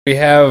We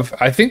have,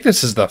 I think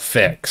this is the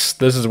fix.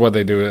 This is what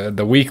they do,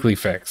 the weekly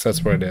fix.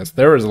 That's what it is.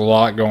 There is a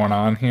lot going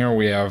on here.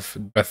 We have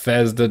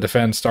Bethesda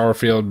defend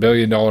Starfield, $1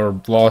 billion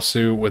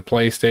lawsuit with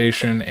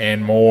PlayStation,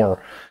 and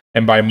more.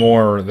 And by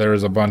more,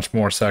 there's a bunch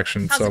more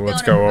sections, so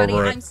let's go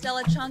over it. I'm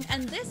Stella Chung,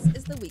 and this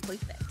is the Weekly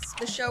Fix,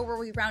 the show where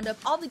we round up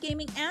all the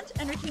gaming and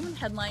entertainment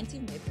headlines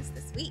you missed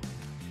this week.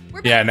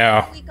 We're back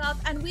for a week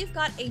off, and we've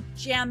got a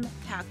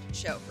jam-packed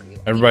show for you.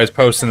 Everybody's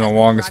posting the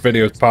longest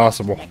videos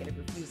possible. Negative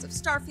reviews of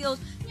Starfield.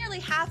 Nearly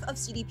half of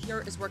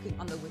CDPR is working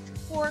on The Witcher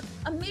 4.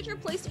 A major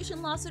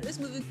PlayStation lawsuit is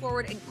moving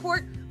forward in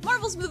court.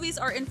 Marvel's movies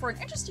are in for an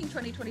interesting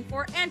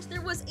 2024, and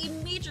there was a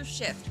major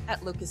shift at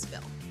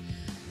Lucasfilm.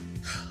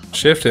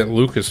 Shift at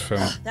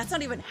Lucasfilm. That's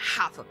not even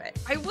half of it.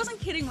 I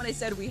wasn't kidding when I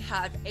said we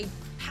had a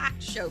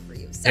packed show for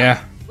you. So,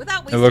 yeah,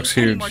 without it looks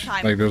wasting any huge. more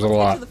time, Like there's a let's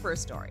get lot. to the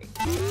first story.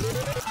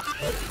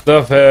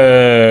 The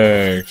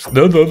fix.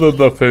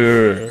 The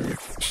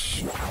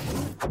fix.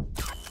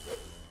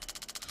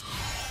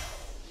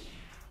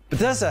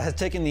 Bethesda has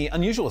taken the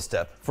unusual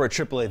step for a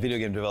AAA video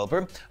game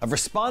developer of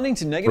responding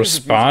to negative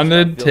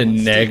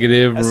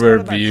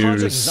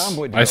reviews.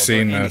 I've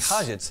seen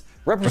this.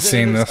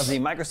 Representatives of the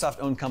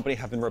Microsoft-owned company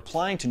have been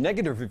replying to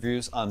negative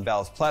reviews on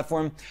Valve's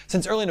platform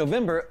since early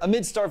November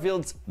amid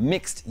Starfield's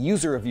mixed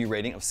user review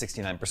rating of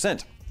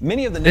 69%.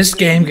 Many of the this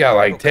game got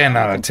like 10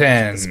 out of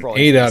 10,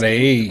 8 out of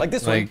 8. Like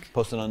this one,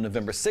 posted on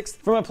November 6th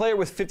from a player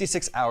with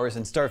 56 hours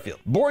in Starfield.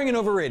 Boring and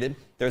overrated,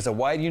 there's a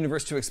wide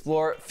universe to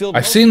explore filled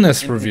with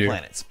infinite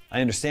planets.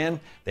 I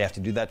understand they have to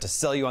do that to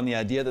sell you on the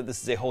idea that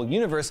this is a whole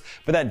universe,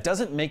 but that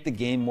doesn't make the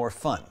game more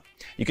fun.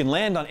 You can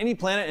land on any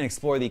planet and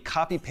explore the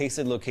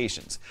copy-pasted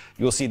locations.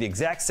 You will see the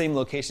exact same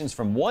locations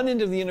from one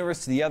end of the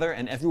universe to the other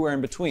and everywhere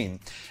in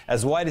between,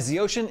 as wide as the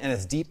ocean and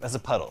as deep as a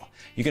puddle.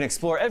 You can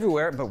explore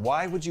everywhere, but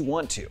why would you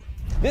want to?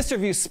 This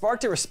review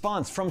sparked a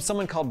response from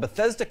someone called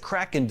Bethesda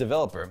Kraken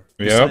Developer,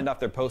 who signed off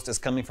their post as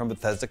coming from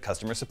Bethesda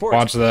customer support.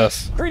 Watch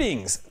this.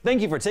 Greetings!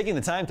 Thank you for taking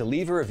the time to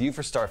leave a review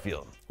for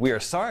Starfield. We are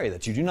sorry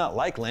that you do not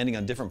like landing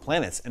on different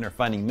planets and are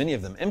finding many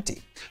of them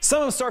empty.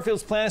 Some of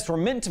Starfield's planets were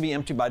meant to be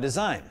empty by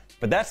design,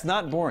 but that's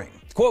not boring.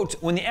 Quote,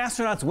 when the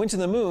astronauts went to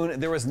the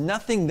moon, there was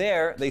nothing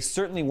there. They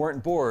certainly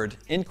weren't bored,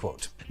 end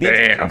quote. The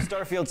intent of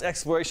Starfield's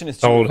exploration is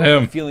to evoke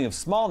a feeling of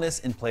smallness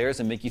in players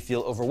and make you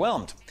feel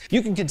overwhelmed.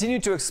 You can continue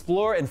to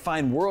explore and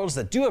find worlds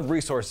that do have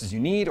resources you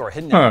need or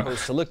hidden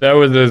outposts to look that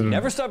was the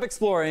never stop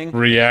exploring.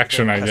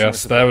 Reaction, I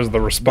guess. That was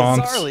the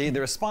response. Bizarrely, the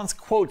response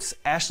quotes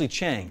Ashley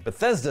Chang,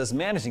 Bethesda's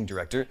managing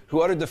director,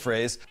 who uttered the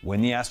phrase,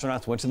 when the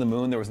astronauts went to the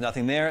moon, there was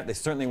nothing there. They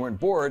certainly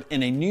weren't bored,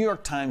 in a New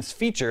York Times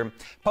feature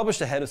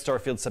published ahead of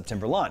Starfield's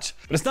September launch.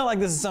 But it's not like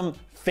this is some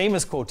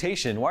famous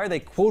quotation. Why are they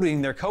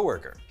quoting their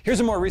coworker? Here's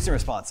a more recent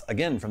response,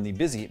 again from the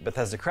busy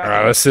Bethesda Kraken. All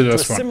right, let's see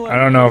this one. I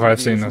don't know if I've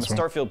seen this one.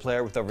 Starfield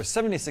player with over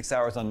 76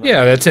 hours on.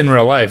 Yeah, that's in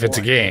real life. It's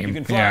a game. You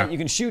can fly, you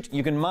can shoot,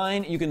 you can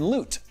mine, you can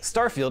loot.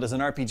 Starfield is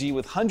an RPG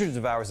with hundreds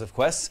of hours of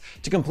quests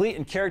to complete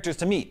and characters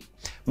to meet.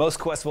 Most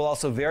quests will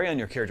also vary on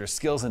your character's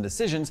skills and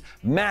decisions,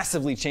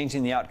 massively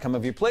changing the outcome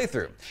of your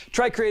playthrough.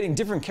 Try creating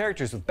different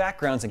characters with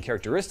backgrounds and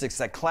characteristics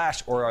that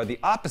clash or are the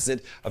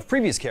opposite of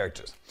previous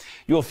characters.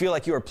 You will feel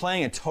like you are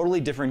playing a totally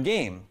different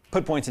game.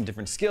 Put points in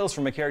different skills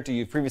from a character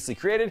you've previously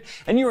created,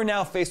 and you are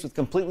now faced with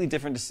completely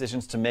different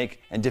decisions to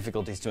make and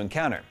difficulties to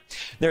encounter.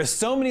 There are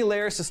so many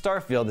layers to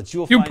Starfield that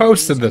you will find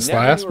posted this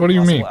last. What do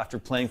you mean? After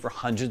playing for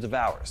hundreds of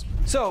hours.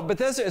 So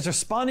Bethesda is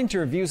responding to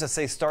reviews that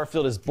say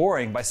Starfield is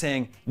boring by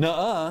saying,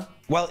 nuh-uh.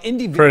 While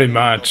indie pretty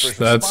much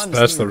that's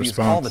the response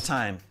all the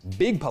time,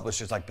 big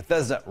publishers like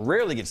Bethesda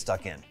rarely get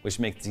stuck in, which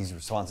makes these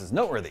responses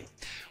noteworthy.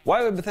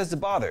 Why would Bethesda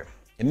bother?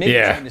 It may be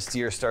trying to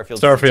steer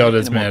Starfield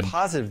in a more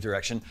positive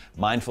direction,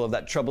 mindful of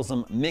that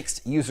troublesome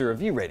mixed user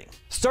review rating.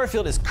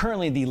 Starfield is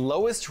currently the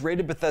lowest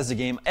rated Bethesda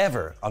game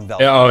ever on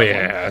Valve. Oh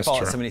yeah, that's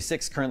Fallout true.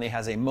 76 currently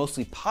has a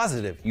mostly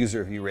positive user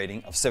review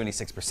rating of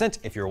 76%,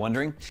 if you're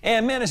wondering,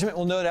 and management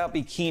will no doubt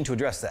be keen to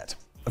address that.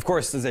 Of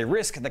course, there's a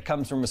risk that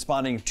comes from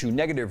responding to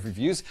negative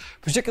reviews,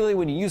 particularly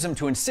when you use them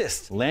to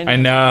insist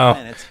landing on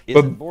planets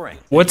isn't boring.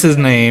 What's his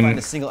name?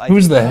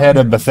 Who's the head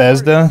of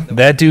Bethesda?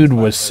 That dude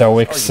was so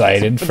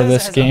excited for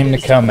this game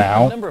to come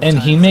out, and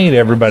he made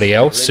everybody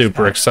else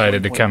super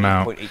excited to come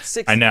out.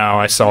 I know,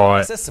 I saw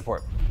it.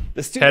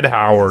 Ted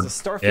Howard,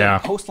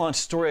 post-launch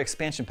story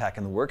expansion pack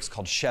in the works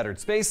called Shattered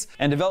Space,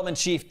 and development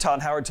chief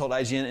Todd Howard told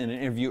IGN in an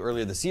interview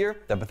earlier this year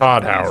that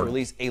Bethesda plans to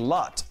release a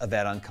lot of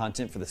add-on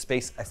content for the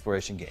space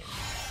exploration game.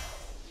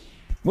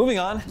 Moving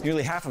on,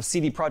 nearly half of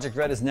CD Projekt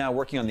Red is now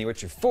working on The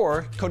Witcher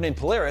 4, codenamed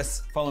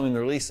Polaris, following the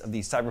release of the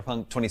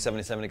Cyberpunk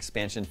 2077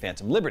 expansion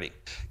Phantom Liberty.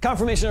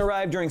 Confirmation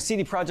arrived during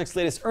CD Projekt's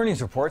latest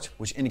earnings report,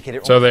 which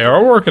indicated they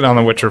are working on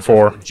The Witcher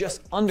 4. Just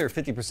under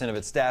 50% of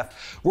its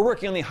staff were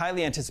working on the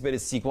highly anticipated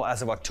sequel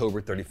as of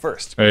October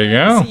 31st. There you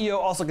go. The CEO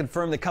also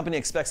confirmed the company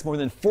expects more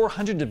than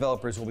 400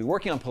 developers will be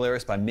working on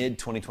Polaris by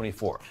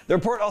mid-2024. The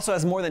report also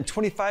has more than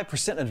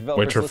 25% of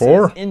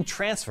developers in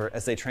transfer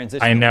as they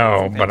transition. I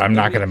know, but I'm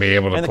not going to be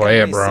able to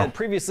play it bro. said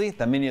previously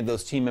that many of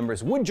those team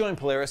members would join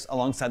Polaris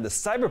alongside the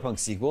Cyberpunk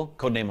sequel,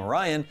 codenamed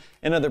Orion,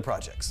 and other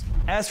projects.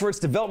 As for its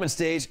development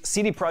stage,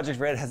 CD Projekt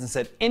Red hasn't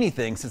said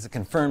anything since it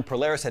confirmed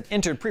Polaris had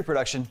entered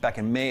pre-production back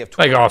in May of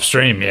 2020. Like off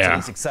stream, yeah. So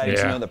it's exciting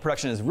to know that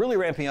production is really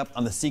ramping up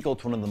on the sequel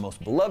to one of the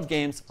most beloved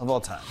games of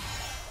all time.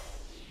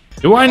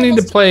 Do I need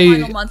to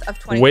play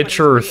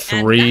Witcher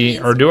 3,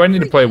 or do I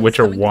need to play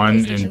Witcher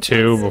 1 and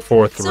 2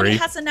 before 3? Sony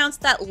has announced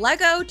that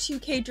LEGO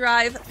 2K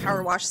Drive,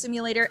 Power Wash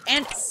Simulator,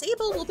 and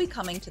Sable will be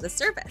coming to the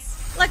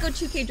service. LEGO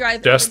 2K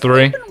Drive is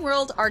an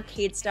open-world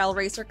arcade-style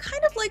racer,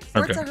 kind of like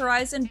Forza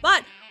Horizon,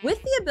 but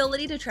with the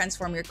ability to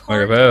transform your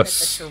car to fit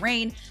the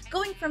terrain,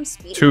 going from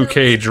speed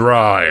 2K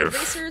Drive,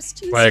 racers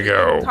to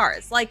LEGO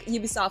cars, like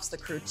Ubisoft's The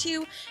Crew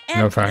 2,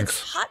 and its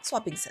hot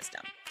swapping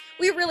system.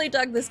 We really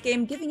dug this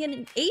game, giving it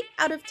an 8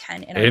 out of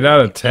 10. 8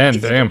 out of 10,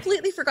 if damn. You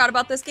completely forgot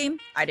about this game,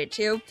 I did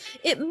too.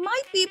 It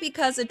might be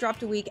because it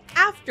dropped a week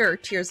after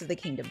Tears of the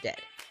Kingdom did.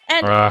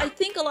 And I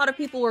think a lot of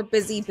people were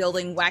busy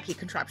building wacky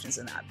contraptions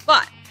in that.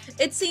 But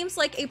it seems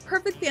like a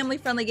perfect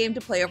family-friendly game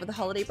to play over the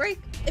holiday break.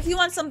 If you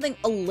want something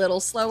a little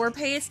slower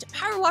paced,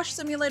 Power Wash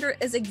Simulator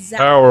is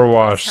exactly Power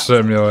Wash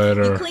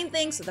Simulator. You clean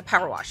things with a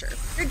power washer.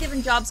 You're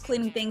given jobs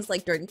cleaning things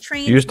like dirty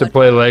trains. You used to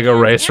play Lego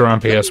Racer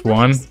on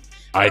PS1?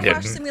 I didn't.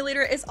 Power Wash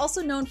Simulator is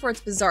also known for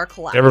its bizarre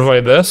collapse. You ever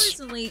played this?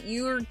 Recently,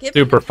 you were given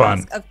super the fun.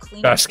 task of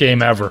cleaning Best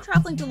game ever.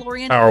 Traveling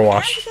DeLorean Power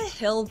Wash. and the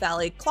Hill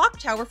Valley Clock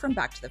Tower from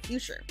Back to the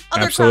Future.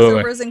 Other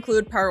Absolutely. crossovers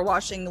include power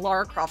washing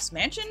Lara Croft's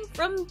mansion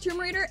from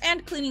Tomb Raider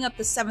and cleaning up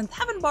the 7th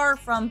Heaven bar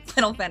from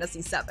Final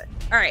Fantasy VII.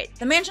 All right,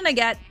 the mansion I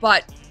get,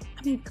 but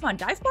I mean, come on,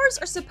 dive bars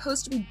are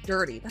supposed to be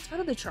dirty. That's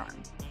part of the charm.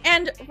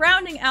 And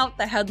rounding out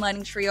the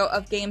headlining trio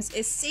of games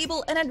is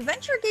Sable, an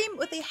adventure game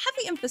with a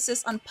heavy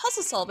emphasis on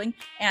puzzle solving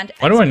and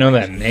Why do I know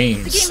that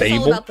name? The game Sable?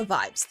 is all about the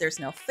vibes. There's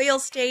no fail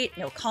state,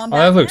 no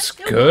combat. Oh, that looks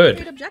no good.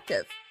 concrete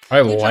objective. I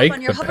You like jump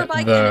on your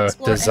hoverbike the and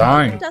explore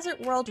design. an open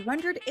desert world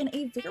rendered in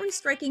a very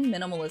striking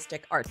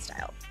minimalistic art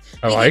style.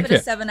 I They like gave it a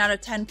it. 7 out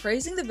of 10,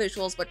 praising the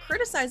visuals but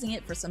criticizing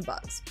it for some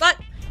bugs. But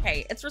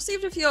hey, it's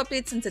received a few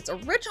updates since its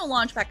original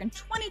launch back in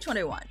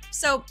 2021,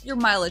 so your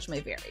mileage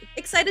may vary.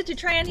 Excited to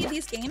try any of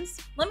these games?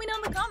 Let me know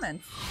in the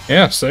comments.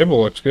 Yeah,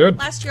 Sable looks good.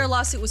 Last year, a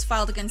lawsuit was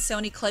filed against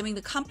Sony claiming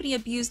the company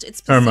abused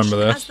its I remember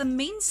position this. as the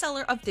main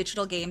seller of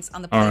digital games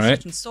on the All right.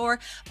 PlayStation Store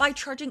by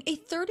charging a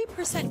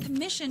 30%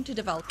 commission to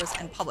developers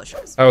and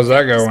publishers. How's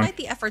that going? Despite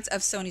the efforts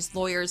of Sony's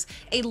lawyers,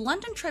 a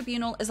London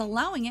tribunal is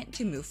allowing it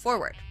to move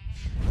forward.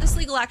 This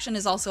legal action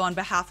is also on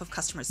behalf of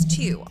customers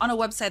too. On a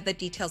website that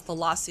details the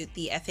lawsuit,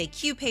 the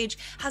FAQ page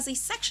has a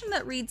section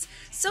that reads,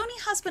 Sony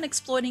has been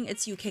exploiting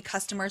its UK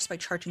customers by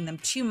charging them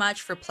too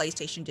much for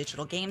PlayStation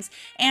digital games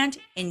and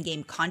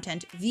in-game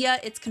content via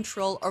its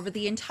control over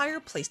the entire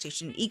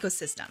PlayStation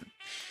ecosystem.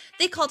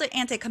 They called it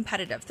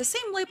anti-competitive, the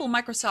same label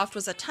Microsoft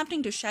was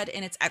attempting to shed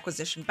in its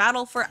acquisition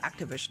battle for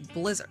Activision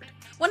Blizzard.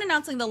 When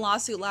announcing the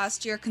lawsuit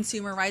last year,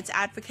 consumer rights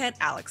advocate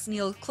Alex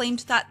Neil claimed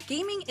that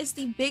gaming is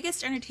the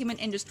biggest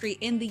entertainment industry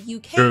in the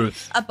UK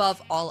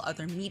above all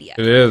other media.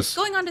 It is.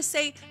 Going on to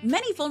say,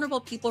 many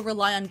vulnerable people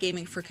rely on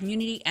gaming for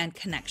community and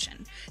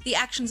connection. The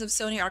actions of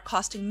Sony are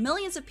costing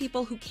millions of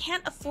people who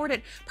can't afford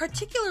it,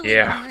 particularly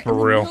when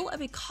we're in the middle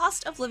of a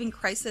cost of living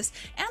crisis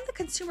and the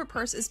consumer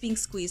purse is being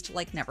squeezed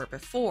like never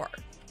before.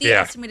 The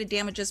estimated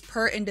damages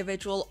per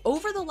individual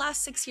over the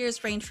last 6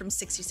 years range from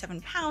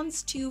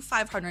 £67 to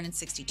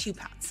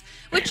 £562,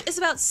 which is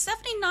about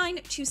 79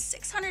 to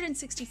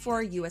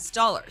 664 US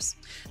dollars.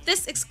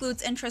 This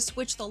excludes interest,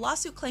 which the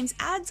lawsuit claims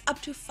adds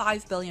up to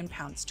 £5 billion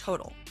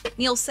total.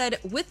 Neil said,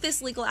 with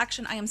this legal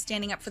action, I am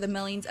standing up for the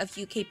millions of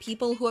UK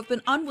people who have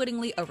been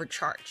unwittingly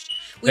overcharged.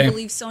 We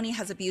believe Sony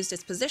has abused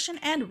its position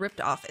and ripped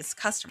off its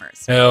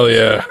customers. Hell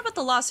yeah. We've known about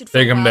the lawsuit for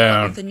a while,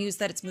 but with the news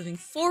that it's moving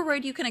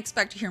forward, you can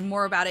expect to hear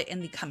more about it in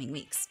the coming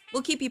weeks.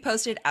 We'll keep you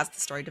posted as the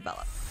story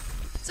develops.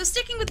 So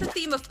sticking with the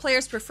theme of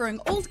players preferring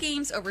old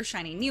games over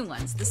shiny new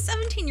ones, the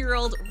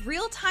 17-year-old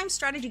real-time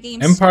strategy game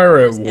Empire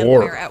at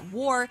War. Empire at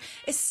War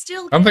is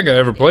still I don't think I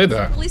ever played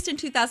that. Released in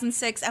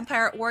 2006,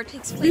 Empire at War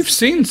takes place We've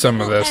seen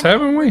some of this,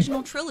 haven't we?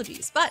 Original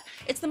trilogies, but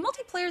it's the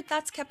multiplayer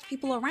that's kept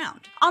people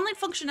around. Online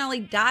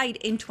functionality died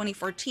in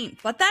 2014,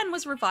 but then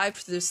was revived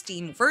through the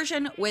Steam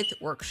version with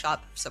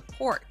workshop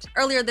support.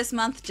 Earlier this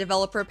month,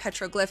 developer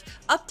Petroglyph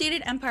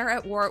updated Empire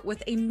at War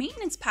with a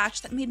maintenance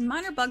patch that made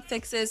minor bug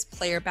fixes,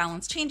 player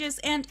balance changes,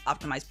 and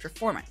optimized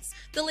performance.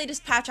 The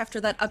latest patch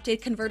after that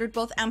update converted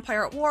both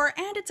Empire at War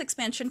and its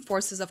expansion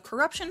Forces of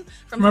Corruption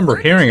from I remember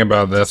hearing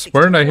about this.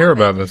 Where did I hear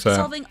about this at?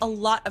 Solving a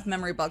lot of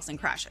memory bugs and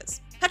crashes.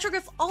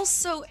 Petroglyph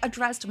also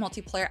addressed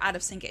multiplayer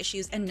out-of-sync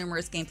issues and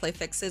numerous gameplay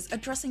fixes,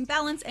 addressing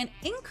balance and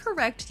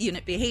incorrect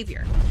unit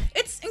behavior.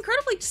 It's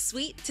incredibly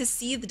sweet to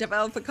see the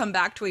developer come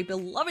back to a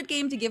beloved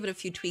game to give it a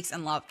few tweaks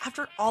and love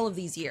after all of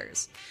these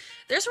years.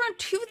 There's around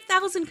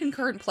 2,000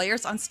 concurrent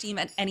players on Steam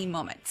at any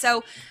moment,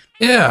 so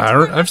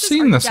yeah, I've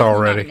seen this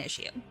already. An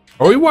issue.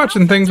 Are we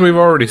watching things we've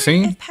already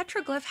seen? If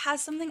Petroglyph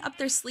has something up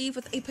their sleeve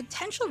with a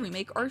potential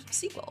remake or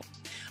sequel.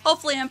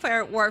 Hopefully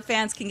Empire at War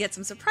fans can get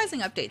some surprising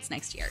updates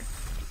next year.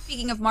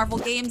 Speaking of Marvel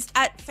games,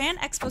 at Fan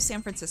Expo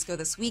San Francisco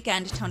this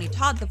weekend, Tony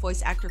Todd, the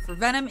voice actor for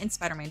Venom in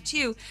Spider-Man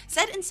 2,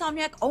 said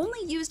Insomniac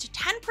only used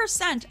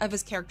 10% of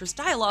his character's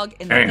dialogue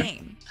in the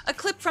game. A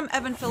clip from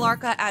Evan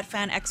Filarca at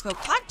Fan Expo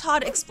caught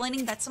Todd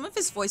explaining that some of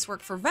his voice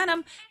work for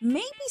Venom may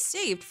be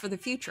saved for the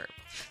future.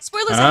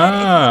 Spoilers ahead if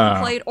you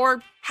haven't played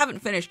or haven't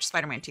finished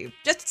Spider-Man 2.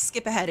 Just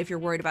skip ahead if you're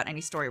worried about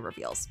any story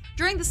reveals.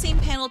 During the same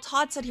panel,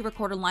 Todd said he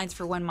recorded lines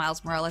for when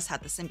Miles Morales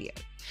had the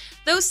symbiote.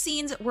 Those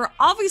scenes were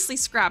obviously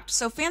scrapped,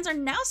 so fans are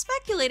now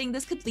speculating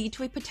this could lead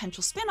to a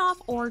potential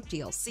spin-off or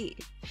DLC.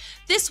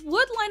 This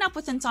would line up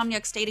with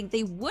Insomniac stating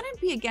they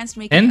wouldn't be against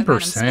making a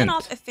Venom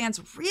spin-off if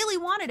fans really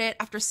wanted it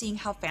after seeing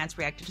how fans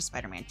reacted to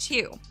Spider-Man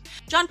 2.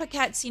 John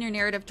Paquette, senior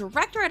narrative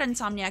director at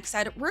Insomniac,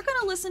 said, "We're going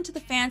to listen to the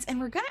fans and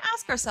we're going to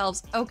ask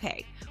ourselves,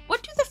 okay,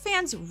 what do the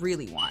fans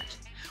really want?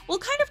 We'll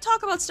kind of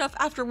talk about stuff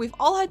after we've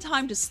all had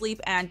time to sleep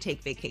and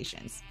take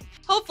vacations."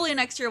 Hopefully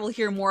next year we'll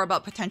hear more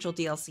about potential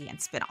DLC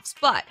and spin-offs,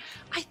 but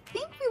I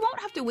think we won't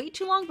have to wait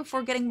too long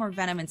before getting more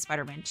Venom in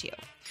Spider-Man 2.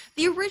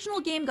 The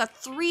original game got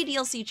 3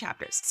 DLC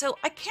chapters, so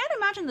I can't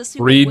imagine the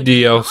sequel would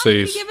not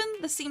be given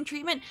the same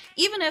treatment,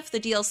 even if the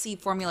DLC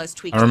formula is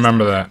tweaked. I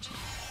remember that.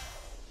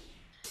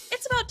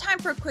 It's about time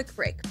for a quick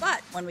break,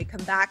 but when we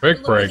come back, we're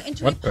looking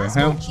into a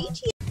possible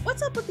GTA.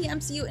 What's up with the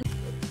MCU and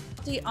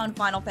update on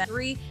Final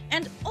Fantasy 3,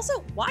 and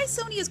also why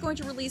Sony is going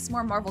to release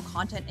more Marvel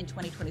content in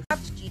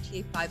 2025 to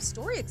GTA 5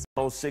 story.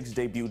 6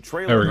 debut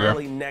trailer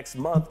early next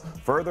month.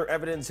 Further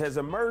evidence has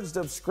emerged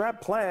of scrap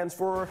plans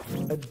for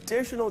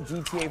additional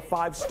GTA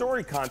 5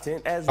 story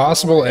content as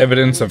possible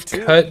evidence of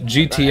cut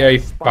GTA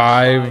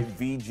 5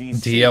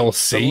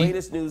 DLC. The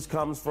latest news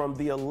comes from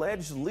the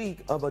alleged leak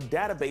of a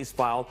database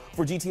file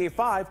for GTA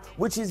 5,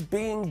 which is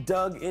being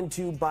dug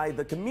into by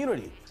the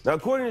community. Now,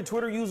 according to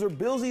Twitter user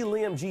Billsy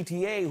Liam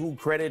GTA, who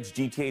credits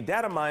GTA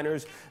data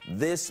miners,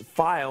 this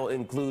file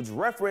includes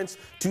reference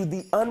to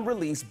the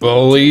unreleased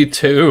Bully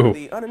 2.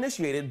 The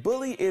uninitiated,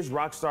 Bully is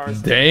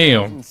Rockstar's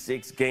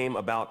 2006 game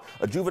about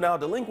a juvenile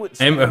delinquent.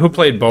 Who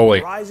played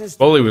Bully?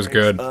 Bully was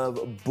good. Of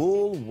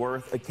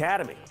Bullworth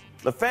Academy.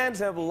 The fans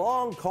have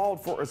long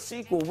called for a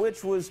sequel,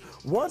 which was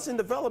once in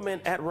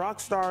development at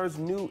Rockstar's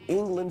New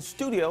England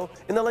studio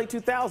in the late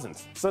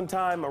 2000s,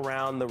 sometime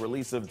around the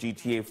release of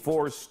GTA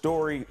 4's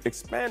story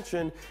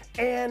expansion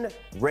and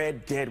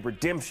Red Dead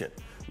Redemption.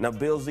 Now,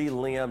 Billsy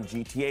Liam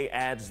GTA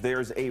adds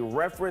there's a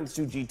reference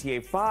to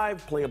GTA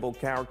 5 playable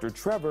character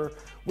Trevor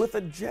with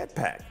a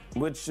jetpack,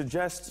 which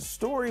suggests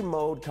story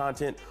mode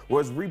content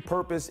was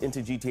repurposed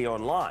into GTA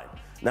Online.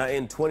 Now,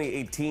 in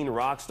 2018,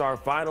 Rockstar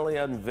finally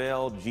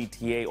unveiled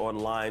GTA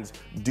Online's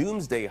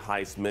Doomsday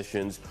Heist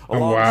missions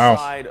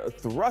alongside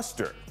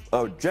Thruster,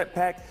 a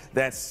jetpack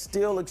that's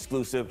still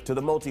exclusive to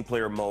the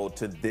multiplayer mode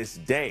to this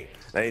day.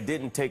 Now, it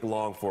didn't take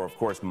long for, of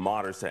course,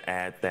 modders to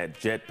add that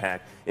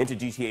jetpack into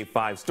GTA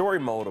 5 story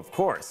mode, of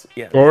course.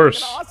 Yeah, of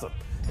course. Awesome.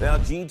 Now,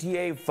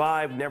 GTA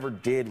 5 never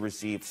did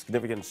receive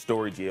significant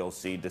story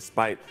DLC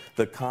despite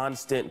the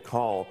constant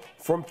call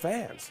from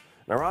fans.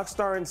 Now,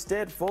 Rockstar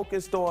instead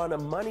focused on a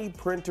money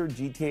printer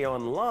GTA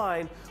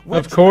Online,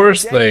 which, of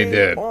course they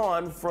did,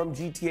 on from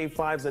GTA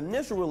 5's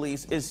initial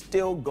release, is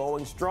still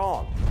going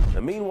strong.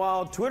 Now,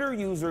 meanwhile, Twitter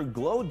user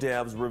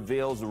GlowDevs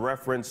reveals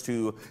reference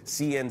to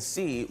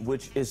CNC,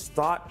 which is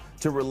thought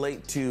to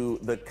relate to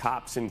the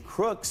Cops and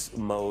Crooks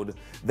mode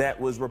that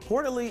was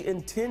reportedly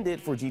intended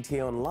for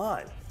GTA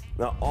Online.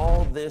 Now,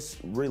 all this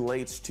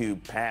relates to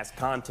past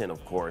content,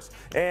 of course,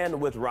 and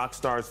with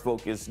Rockstar's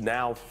focus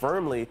now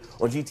firmly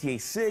on GTA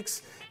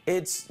 6,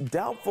 it's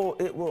doubtful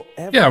it will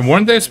ever. Yeah,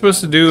 weren't they supposed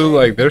to do,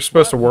 like, they're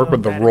supposed to work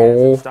with the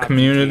role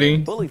community?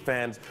 Bully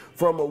fans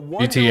from a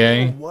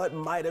GTA. What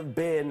might have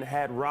been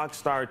had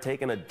Rockstar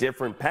taken a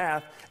different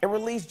path and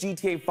released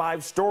GTA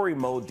 5 story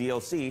mode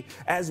DLC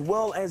as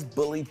well as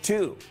Bully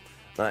 2.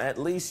 At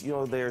least,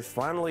 there's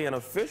finally an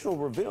official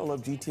reveal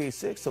of GTA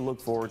 6 to look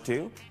forward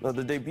to. Now,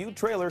 the debut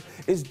trailer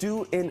is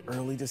due in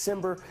early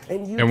December,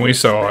 and we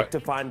saw it. To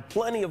find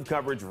plenty of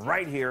coverage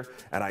right here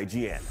at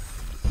IGN.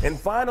 And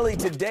finally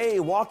today,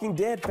 Walking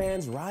Dead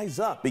fans rise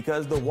up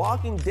because The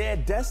Walking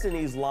Dead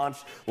Destinies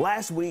launched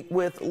last week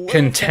with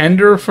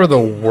contender for the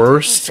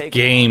worst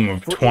game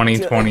of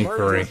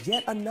 2023.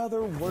 Yet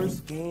another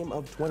worst game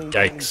of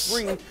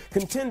 2023. Yikes.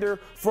 Contender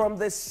from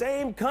the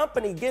same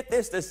company. Get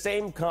this, the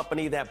same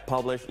company that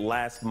published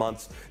last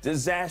month's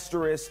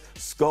disastrous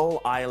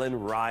Skull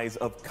Island Rise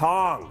of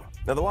Kong.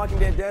 Now, The Walking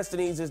Dead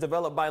Destinies is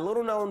developed by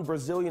little-known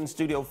Brazilian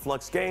studio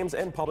Flux Games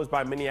and published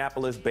by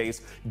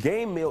Minneapolis-based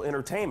Game Mill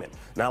Entertainment.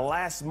 Now,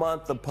 last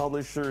month, the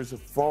publisher's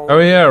phone... Oh,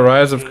 yeah,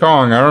 Rise of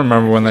Kong. I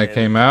remember when that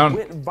came out.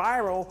 ...went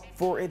viral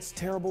for its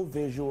terrible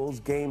visuals,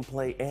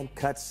 gameplay, and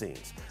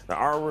cutscenes. Now,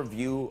 our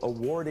review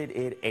awarded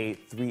it a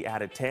 3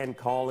 out of 10,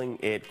 calling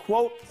it,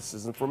 quote, this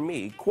isn't from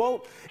me,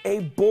 quote, a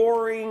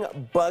boring,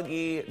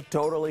 buggy,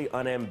 totally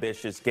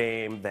unambitious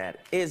game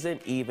that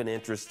isn't even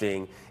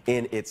interesting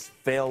in its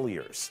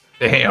failures.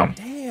 Damn.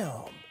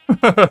 Damn.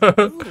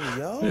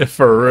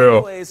 For real.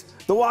 Anyways,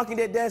 The Walking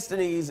Dead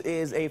Destinies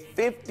is a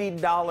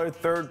 $50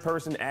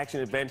 third-person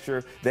action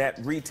adventure that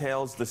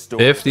retells the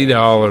story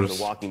 $50 of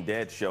the Walking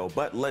Dead show,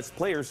 but lets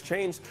players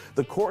change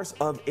the course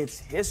of its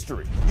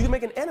history. You can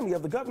make an enemy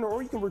of the governor,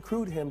 or you can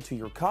recruit him to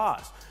your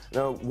cause.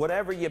 Now,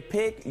 whatever you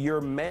pick,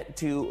 you're meant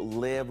to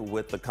live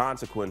with the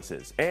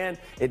consequences. And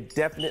it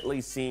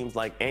definitely seems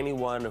like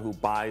anyone who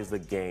buys the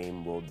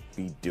game will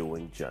be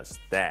doing just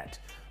that.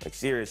 Like,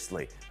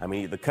 seriously, I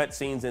mean, the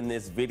cutscenes in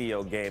this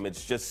video game,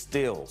 it's just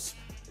stills.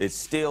 It's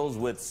stills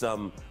with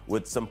some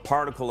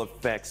particle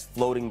effects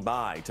floating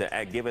by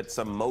to give it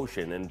some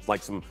motion, and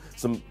like some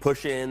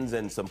push-ins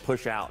and some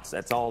push-outs.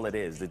 That's all it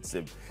is.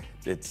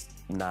 It's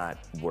not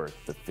worth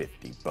the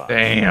 $50.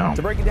 Damn.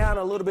 To break it down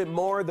a little bit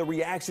more, the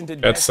reaction to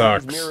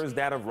Destiny mirrors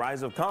that of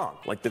Rise of Kong.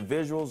 Like, the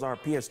visuals are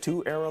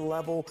PS2 era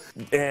level,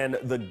 and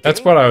the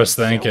That's what I was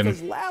thinking.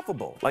 Is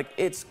laughable. Like,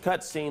 its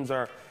cutscenes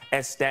are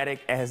as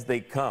static as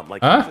they come.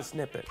 Like, huh? Here's a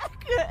snippet.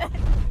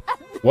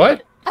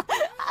 What?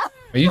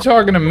 Are you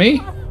talking to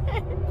me?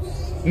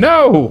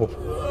 No.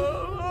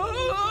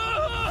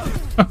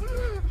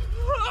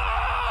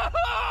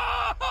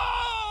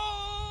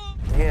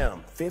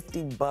 Damn,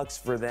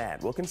 $50 for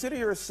that. Well, consider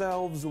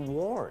yourselves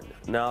warned.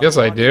 Now, yes,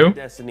 I do.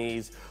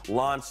 Destinies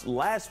launched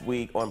last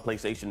week on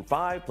PlayStation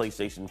 5,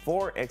 PlayStation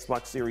 4,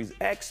 Xbox Series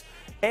X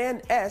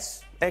and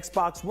S,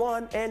 Xbox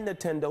One, and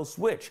Nintendo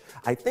Switch.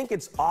 I think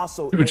it's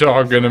also. You're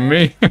talking to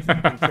me.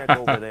 Check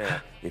over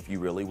there if you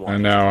really want. I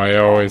know. I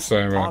always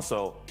say that.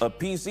 Also, a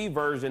PC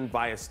version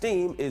via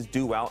Steam is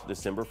due out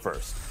December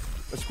 1st.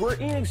 Square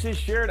Enix has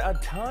shared a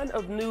ton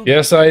of new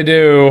yes, I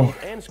do.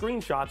 and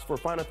screenshots for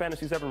Final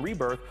Fantasy VII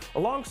Rebirth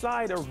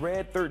alongside a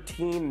Red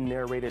 13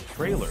 narrated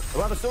trailer.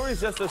 While the story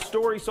is just a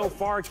story so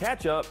far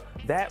catch-up,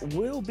 that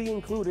will be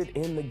included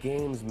in the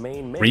game's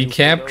main menu.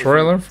 Recap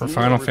trailer for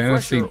Final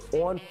Fantasy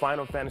on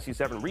Final Fantasy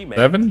VII Remake.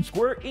 7?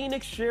 Square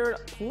Enix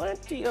shared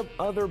plenty of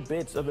other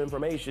bits of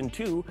information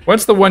too.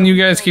 What's the one you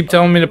guys keep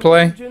telling me to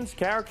play?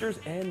 Characters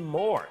and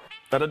more.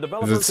 Now, the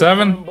developers is it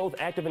 7? Both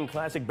active and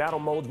classic battle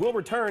modes will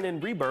return in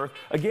Rebirth,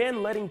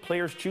 again letting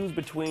players choose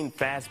between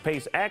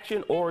fast-paced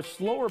action or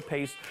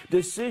slower-paced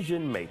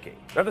decision-making.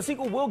 Now, the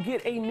sequel will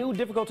get a new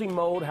difficulty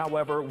mode,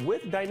 however,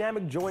 with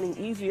dynamic joining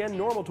easy and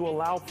normal to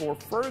allow for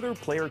further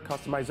player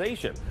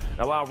customization.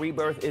 Now, while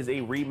Rebirth is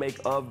a remake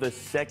of the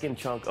second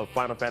chunk of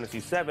Final Fantasy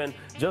VII,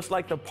 just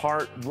like the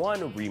Part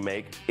 1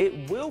 remake,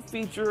 it will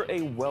feature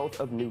a wealth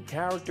of new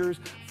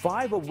characters,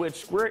 5 of which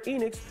Square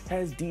Enix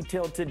has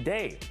detailed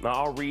today. Now,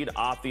 I'll read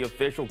off the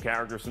official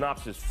character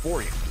synopsis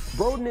for you.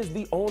 Broden is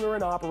the owner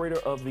and operator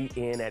of the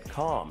inn at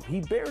Calm.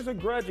 He bears a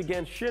grudge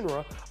against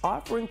Shinra,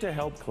 offering to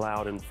help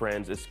Cloud and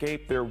friends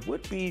escape their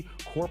would-be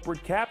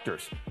corporate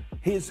captors.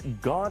 His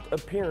gaunt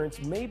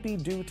appearance may be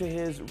due to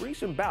his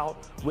recent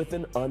bout with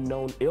an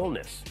unknown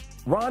illness.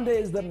 Rhonda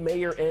is the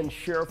mayor and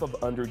sheriff of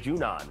Under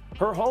Junon.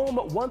 Her home,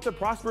 once a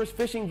prosperous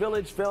fishing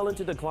village, fell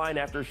into decline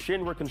after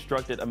Shinra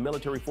constructed a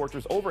military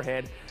fortress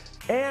overhead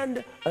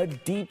and a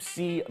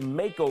deep-sea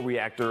Mako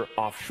reactor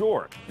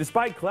offshore.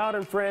 Despite Cloud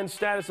and Friends'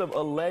 status of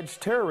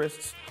alleged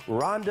terrorists,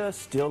 Rhonda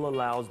still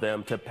allows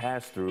them to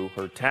pass through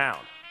her town.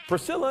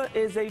 Priscilla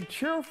is a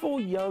cheerful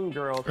young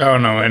girl. I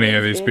don't know any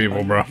of these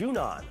people, bro.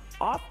 Junon,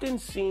 often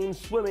seen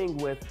swimming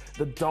with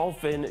the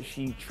dolphin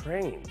she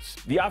trains.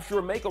 The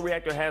offshore Mako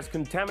reactor has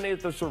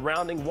contaminated the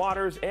surrounding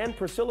waters, and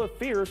Priscilla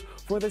fears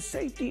for the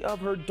safety of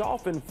her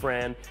dolphin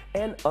friend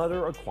and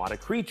other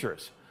aquatic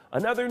creatures.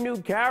 Another new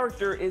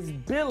character is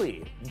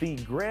Billy, the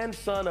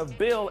grandson of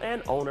Bill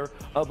and owner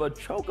of a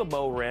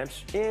chocobo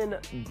ranch in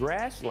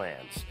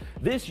Grasslands.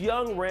 This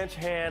young ranch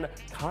hand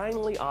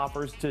kindly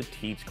offers to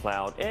teach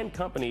Cloud and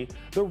company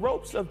the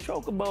ropes of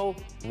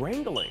chocobo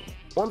wrangling,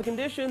 on the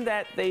condition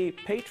that they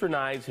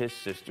patronize his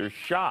sister's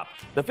shop.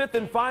 The fifth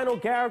and final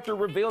character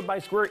revealed by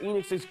Square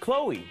Enix is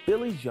Chloe,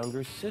 Billy's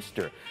younger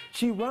sister.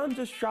 She runs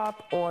a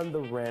shop on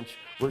the ranch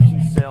where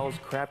she sells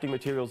crafting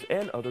materials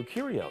and other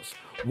curios.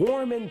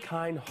 Warm and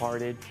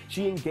kind-hearted,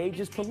 she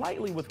engages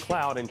politely with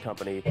Cloud and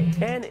company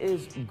and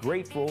is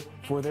grateful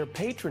for their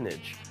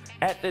patronage.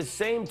 At the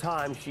same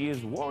time, she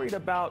is worried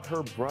about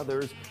her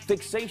brother's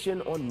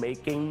fixation on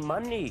making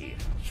money.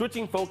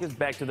 Switching focus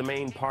back to the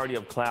main party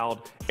of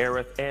Cloud,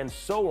 Aerith, and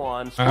so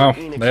on. Oh,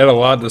 they had a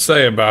lot to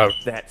say about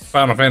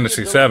Final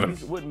Fantasy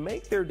VII. Would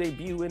make their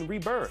debut in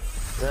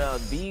Rebirth. Now,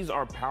 these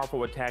are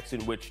powerful attacks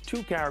in which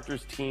two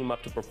characters team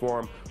up to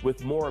perform,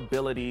 with more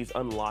abilities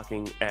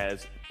unlocking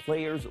as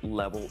players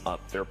level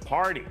up their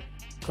party.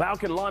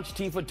 Cloud can launch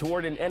Tifa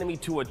toward an enemy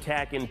to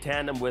attack in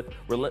tandem with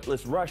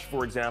Relentless Rush,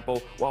 for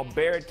example, while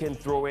Barrett can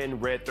throw in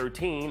Red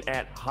 13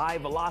 at high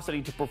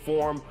velocity to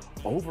perform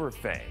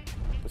Overfang.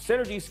 The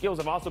synergy skills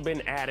have also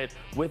been added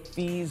with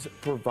these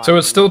providing. So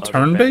it's still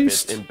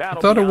turn-based? I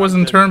thought it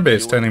wasn't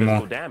turn-based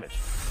anymore. Damage.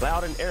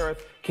 Cloud and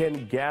Aerith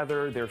can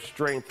gather their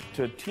strength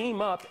to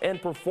team up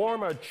and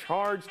perform a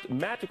charged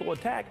magical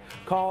attack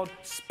called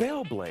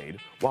Spellblade,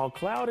 while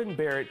Cloud and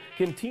Barrett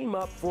can team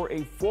up for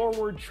a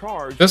forward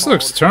charge. This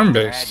looks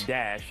turn-based.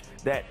 Dash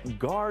that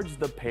guards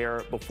the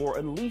pair before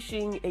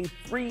unleashing a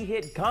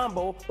 3-hit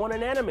combo on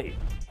an enemy.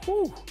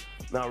 Whew.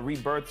 Now,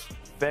 Rebirth's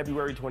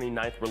February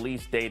 29th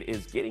release date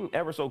is getting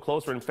ever so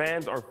closer, and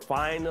fans are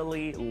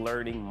finally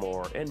learning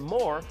more and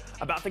more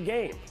about the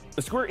game.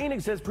 Square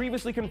Enix has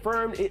previously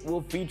confirmed it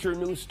will feature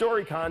new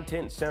story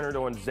content centered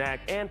on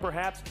Zack and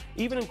perhaps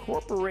even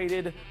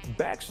incorporated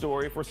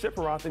backstory for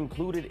Sephiroth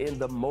included in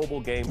the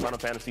mobile game Final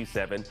Fantasy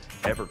VII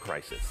Ever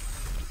Crisis.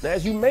 Now,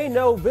 as you may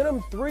know,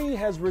 Venom 3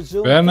 has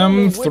resumed.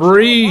 Venom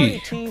 3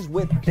 teased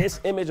with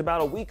this image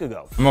about a week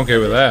ago. I'm okay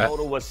with that. The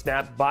photo was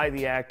snapped by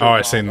the actor. Oh,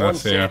 I seen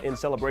this, yeah. In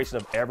celebration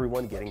of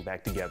everyone getting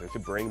back together to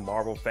bring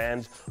Marvel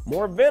fans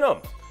more Venom.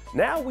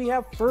 Now we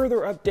have further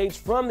updates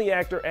from the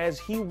actor as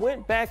he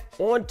went back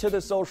onto the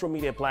social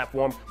media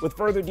platform with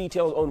further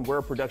details on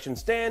where production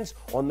stands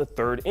on the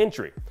third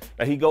entry.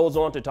 Now he goes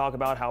on to talk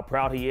about how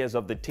proud he is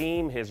of the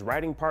team, his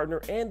writing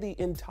partner, and the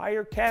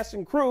entire cast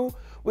and crew,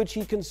 which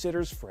he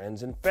considers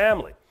friends and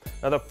family.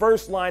 Now the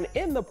first line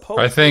in the post,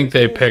 I think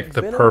they picked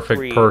the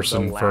perfect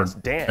person for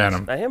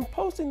Venom. Now him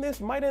posting this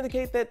might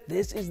indicate that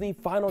this is the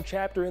final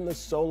chapter in the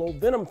solo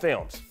Venom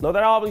films. Now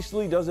that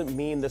obviously doesn't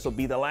mean this will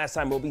be the last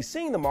time we'll be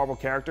seeing the Marvel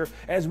character,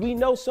 as we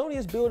know Sony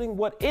is building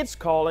what it's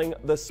calling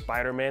the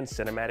Spider-Man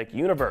Cinematic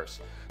Universe.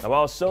 Now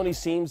while Sony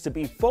seems to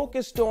be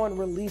focused on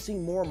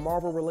releasing more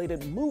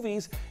Marvel-related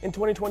movies in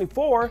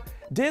 2024,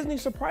 Disney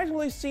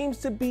surprisingly seems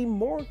to be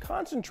more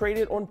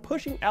concentrated on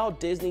pushing out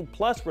Disney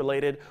Plus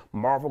related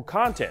Marvel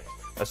content.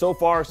 Now, so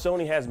far,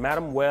 Sony has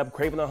Madam Web,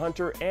 Kraven the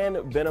Hunter, and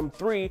Venom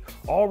 3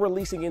 all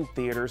releasing in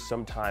theaters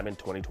sometime in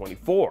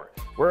 2024,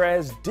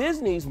 whereas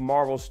Disney's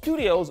Marvel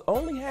Studios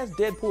only has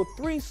Deadpool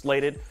 3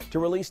 slated to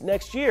release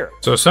next year.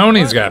 So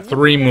Sony's got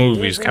 3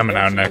 movies coming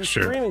out next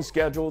year. Streaming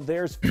schedule,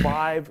 there's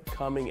 5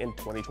 coming in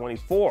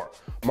 2024.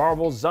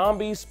 Marvel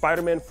Zombies,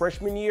 Spider-Man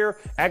Freshman Year,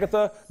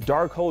 Agatha,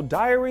 Darkhold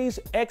Diaries,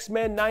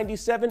 X-Men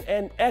 97,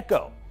 and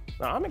Echo.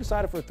 Now, I'm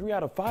excited for 3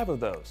 out of 5 of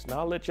those.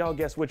 Now, I'll let y'all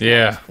guess which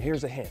one.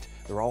 Here's a hint.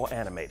 They're all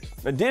animated.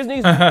 Now,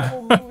 Disney's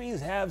Marvel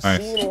movies have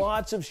seen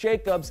lots of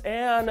shakeups,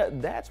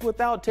 and that's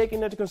without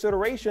taking into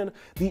consideration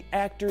the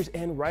actors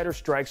and writer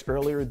strikes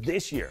earlier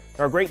this year.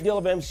 Now, a great deal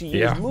of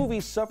MCU's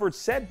movies suffered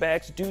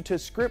setbacks due to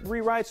script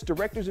rewrites,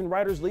 directors and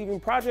writers leaving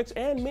projects,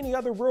 and many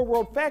other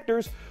real-world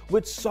factors,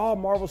 which saw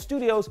Marvel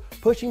Studios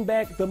pushing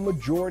back the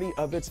majority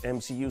of its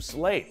MCU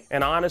slate.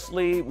 And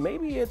honestly,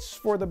 maybe it's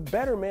for the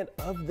betterment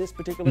of this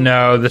particular.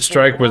 No, the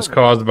strike was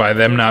caused by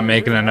them not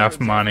making enough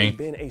money. It's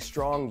been a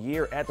strong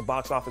year at the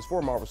box office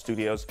for Marvel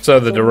Studios. So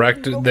the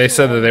director, they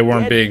said that they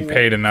weren't being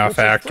paid enough.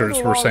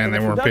 Actors were saying they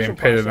weren't being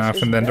paid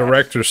enough, and then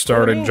directors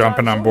started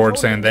jumping on board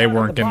saying they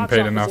weren't getting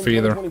paid enough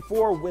either.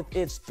 With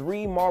its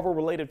 3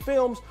 Marvel-related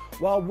films,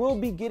 while we'll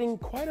be getting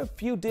quite a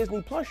few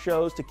Disney Plus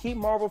shows to keep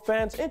Marvel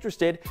fans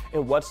interested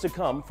in what's to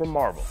come from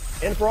Marvel.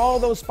 And for all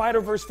those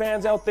Spider-Verse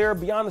fans out there,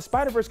 Beyond the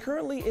Spider-Verse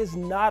currently is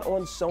not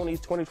on Sony's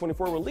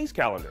 2024 release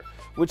calendar,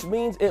 which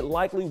means it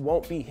likely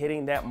won't be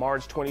hitting that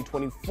March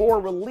 2024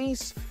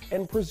 release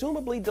and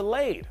presumably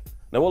delayed.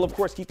 Now, we'll of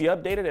course keep you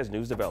updated as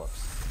news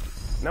develops.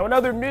 Now, in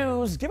other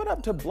news, give it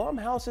up to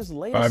Blumhouse's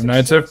latest Five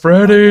Nights at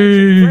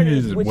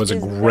Freddy's was a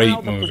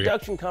great movie.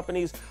 Production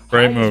company's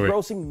great movie.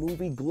 Grossing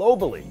movie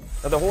globally.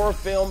 Now, the horror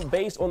film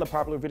based on the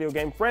popular video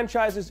game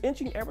franchise is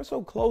inching ever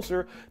so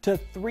closer to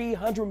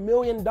 $300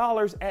 million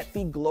at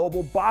the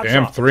global box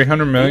office. Damn,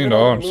 $300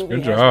 million.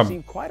 Good job.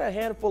 Received quite a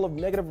handful of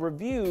negative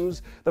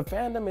reviews. The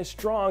fandom is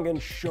strong and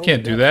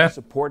showing to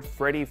support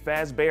Freddy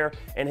Fazbear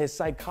and his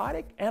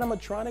psychotic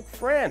animatronic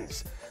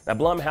friends. Now,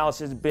 Blumhouse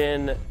has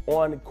been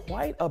on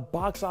quite a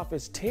box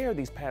office tear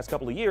these past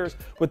couple of years,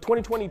 with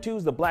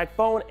 2022's The Black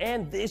Phone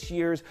and this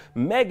year's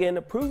Megan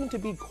proving to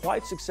be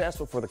quite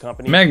successful for the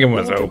company. Megan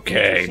was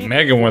okay.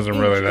 Megan wasn't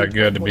really that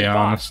good, to be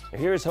honest.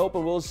 Here's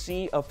hoping we'll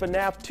see a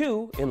FNAF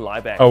 2 in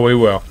live action. Oh, we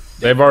will.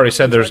 They've already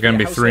said there's going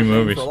to be 3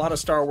 movies. For a lot of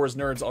Star Wars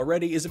nerds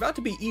already, is about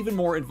to be even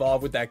more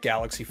involved with that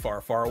galaxy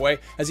far, far away,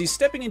 as he's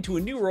stepping into a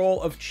new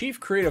role of Chief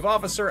Creative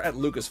Officer at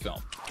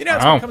Lucasfilm. The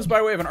announcement comes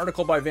by way of an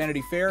article by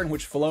Vanity Fair in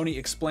which Filoni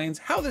explains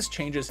how this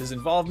changes his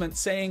involvement,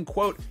 saying,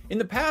 quote, "In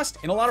the past,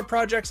 in a lot of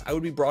projects, I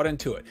would be brought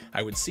into it.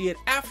 I would see it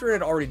after it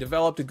had already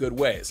developed a good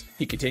ways."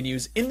 He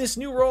continues, "In this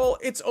new role,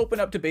 it's open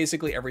up to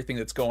basically everything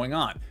that's going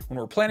on. When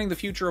we're planning the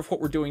future of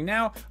what we're doing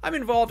now, I'm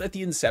involved at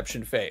the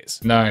inception phase."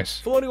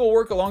 Nice. Filoni will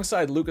work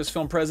alongside Lucasfilm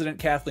President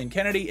Kathleen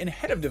Kennedy and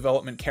Head of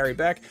Development Carrie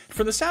Beck.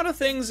 From the sound of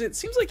things, it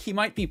seems like he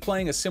might be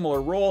playing a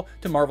similar role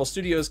to Marvel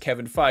Studios'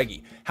 Kevin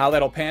Feige. How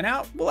that'll pan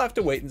out, we'll have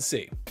to wait and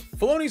see.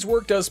 Filoni's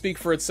work does speak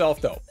for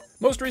itself, though.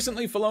 Most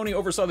recently, Filoni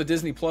oversaw the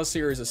Disney Plus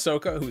series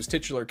Ahsoka, whose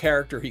titular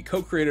character he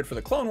co-created for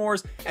the Clone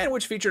Wars, and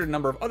which featured a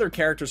number of other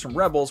characters from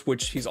Rebels,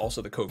 which he's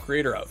also the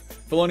co-creator of.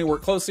 Filoni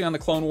worked closely on the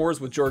Clone Wars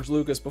with George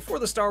Lucas before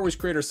the Star Wars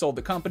creator sold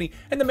the company,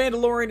 and The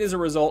Mandalorian is a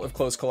result of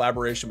close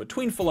collaboration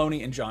between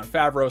Filoni and Jon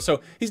Favreau, so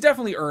he's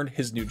definitely earned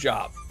his new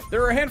job.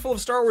 There are a handful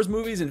of Star Wars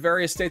movies in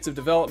various states of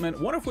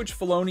development, one of which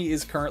Filoni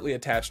is currently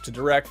attached to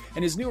direct,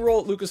 and his new role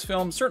at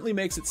Lucasfilm certainly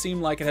makes it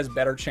seem like it has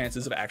better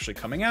chances of actually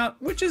coming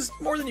out, which is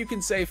more than you can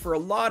say for a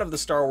lot of the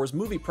Star Wars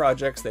movie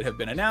projects that have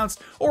been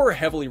announced or were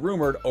heavily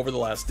rumored over the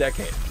last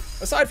decade.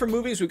 Aside from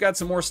movies, we've got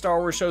some more Star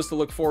Wars shows to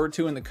look forward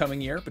to in the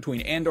coming year,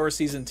 between Andor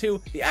Season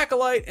 2, The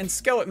Acolyte, and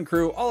Skeleton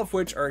Crew, all of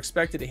which are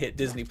expected to hit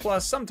Disney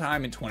Plus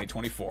sometime in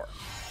 2024.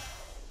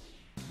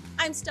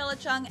 I'm Stella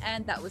Chung,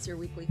 and that was your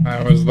weekly.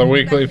 That was the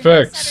weekly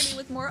fix. Saturday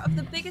with more of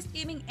the biggest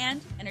gaming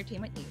and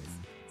entertainment news.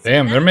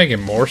 Damn, they're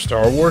making more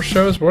Star Wars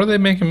shows? What are they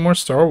making more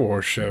Star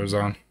Wars shows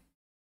on?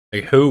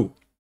 Like who?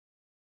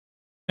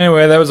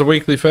 Anyway, that was a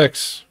weekly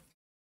fix.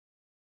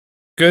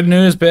 Good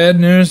news, bad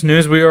news,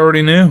 news we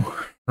already knew,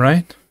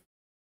 right?